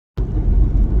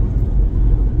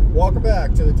Welcome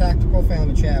back to the Tactical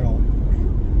Family Channel.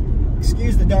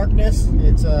 Excuse the darkness.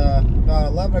 It's about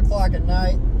 11 o'clock at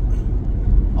night.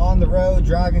 On the road,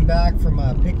 driving back from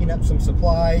picking up some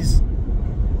supplies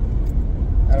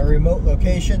at a remote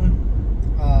location.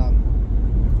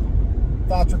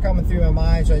 Thoughts were coming through my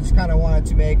mind, so I just kind of wanted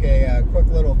to make a quick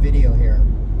little video here.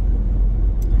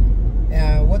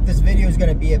 And what this video is going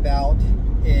to be about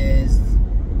is,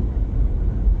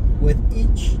 with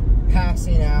each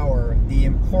passing hour, the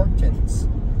importance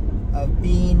of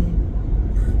being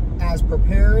as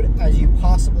prepared as you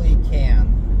possibly can.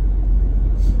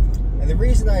 And the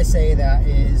reason I say that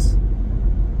is,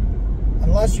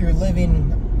 unless you're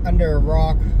living under a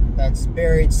rock that's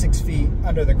buried 6 feet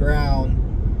under the ground,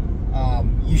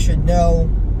 you should know,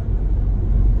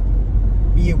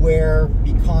 be aware,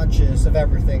 be conscious of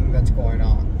everything that's going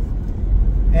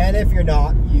on. And if you're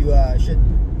not, you should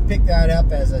pick that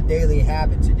up as a daily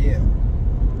habit to do.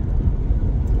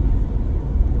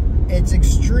 It's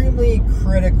extremely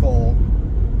critical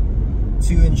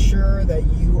to ensure that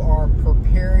you are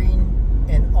preparing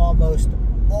in almost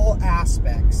all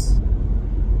aspects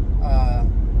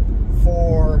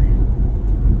for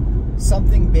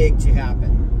something big to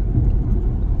happen.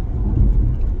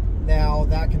 Now,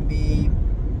 that can be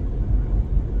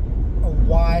a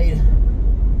wide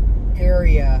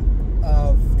area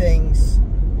of things,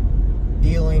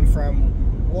 dealing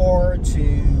from war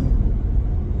to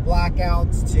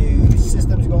blackouts to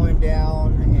systems going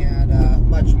down and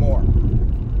much more.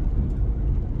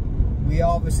 We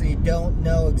obviously don't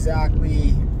know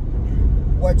exactly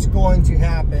what's going to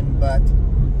happen, but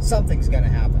something's going to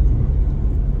happen.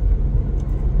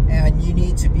 And you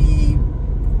need to be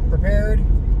prepared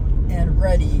and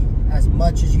ready as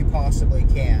much as you possibly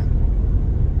can,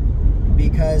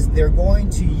 because they're going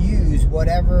to use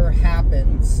whatever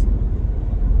happens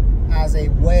as a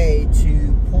way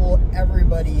to pull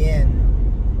everybody in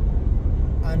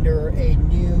under a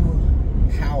new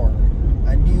power,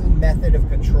 a new method of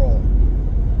control.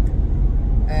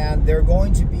 And they're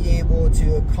going to be able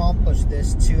to accomplish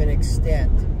this to an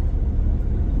extent,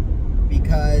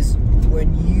 because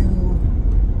when you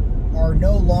are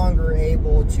no longer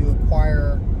able to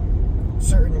acquire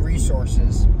certain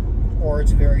resources, or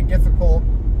it's very difficult,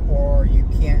 or you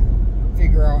can't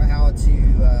figure out how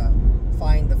to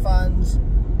find the funds,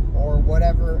 or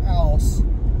whatever else,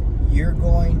 you're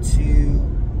going to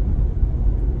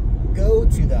go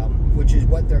to them, which is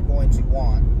what they're going to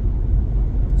want,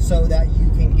 so that you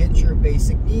can get your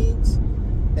basic needs,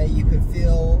 that you can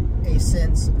feel a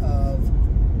sense of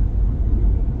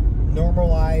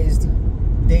normalized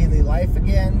daily life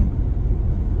again,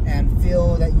 and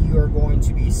feel that you are going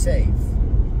to be safe.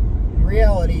 In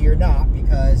reality, you're not,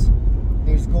 because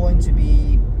there's going to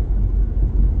be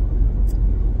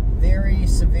very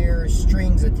severe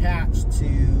strings attached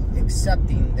to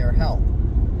accepting their help.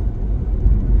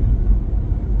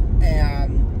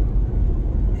 And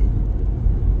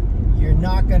you're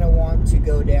not going to want to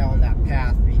go down that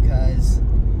path, because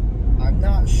I'm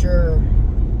not sure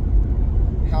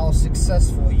how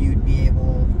successful you'd be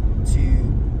able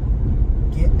to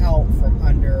get out from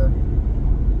under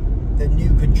the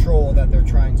new control that they're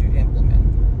trying to implement.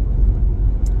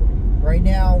 Right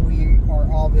now, we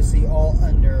are obviously all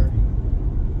under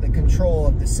the control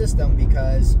of the system,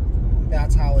 because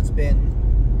that's how it's been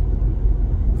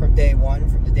from day one,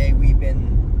 from the day we've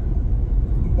been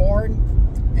born,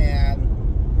 and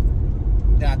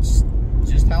that's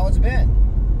just how it's been.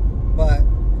 But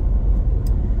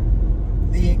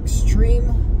the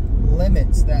extreme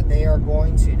limits that they are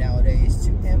going to nowadays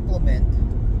to implement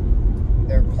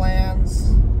their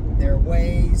plans, their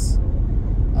ways,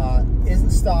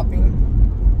 isn't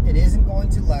stopping. It isn't going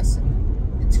to lessen.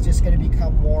 It's just going to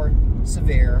become more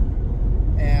severe,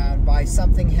 and by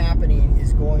something happening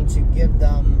is going to give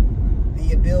them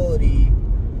the ability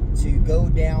to go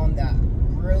down that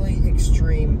really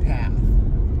extreme path.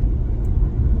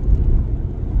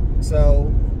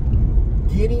 So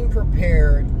getting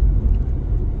prepared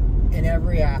in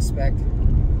every aspect,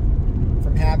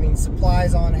 from having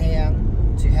supplies on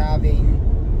hand, to having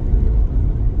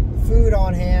food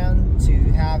on hand, to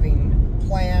having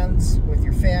plans with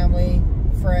your family,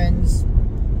 friends,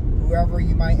 whoever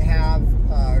you might have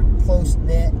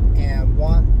close-knit and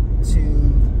want to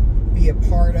be a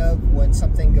part of when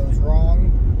something goes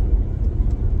wrong.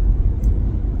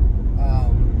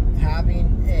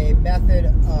 Having a method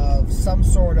of some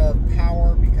sort of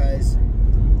power, because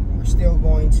we're still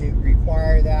going to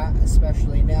require that,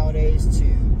 especially nowadays,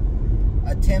 to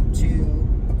attempt to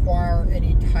acquire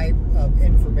any type of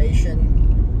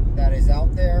information that is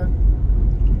out there.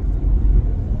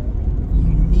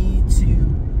 You need to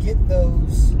get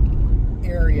those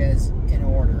areas areas in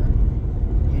order.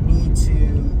 You need to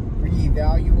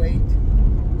reevaluate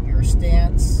your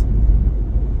stance,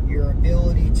 your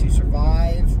ability to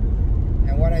survive.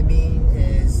 And what I mean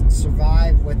is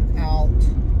survive without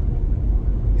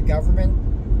the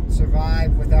government,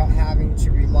 survive without having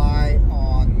to rely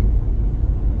on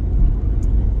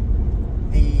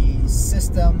the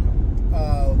system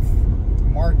of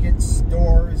markets,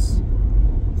 stores,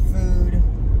 food,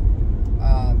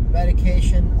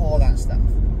 medication, all that stuff.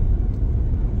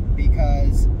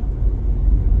 Because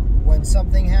when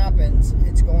something happens,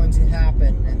 it's going to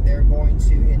happen, and they're going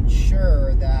to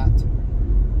ensure that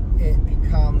it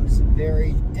becomes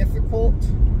very difficult,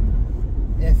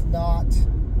 if not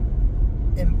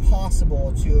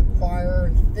impossible, to acquire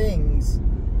things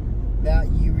that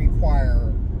you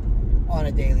require on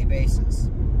a daily basis.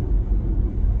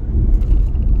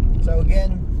 So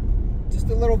again, just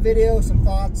a little video, some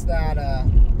thoughts that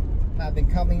have been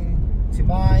coming to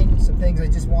mind, some things I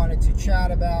just wanted to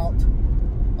chat about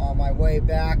on my way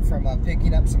back from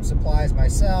picking up some supplies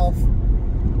myself.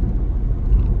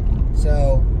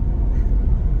 So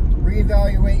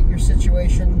reevaluate your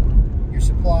situation, your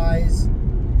supplies,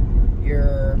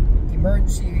 your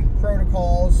emergency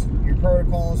protocols, your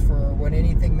protocols for when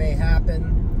anything may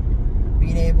happen,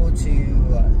 being able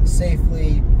to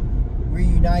safely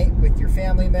reunite with your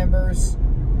family members,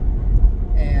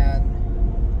 and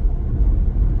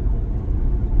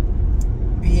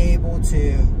be able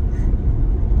to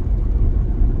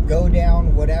go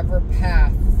down whatever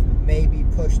path may be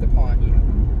pushed upon you.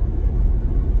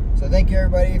 So thank you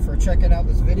everybody for checking out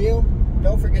this video.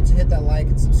 Don't forget to hit that like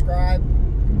and subscribe.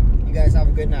 You guys have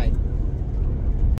a good night.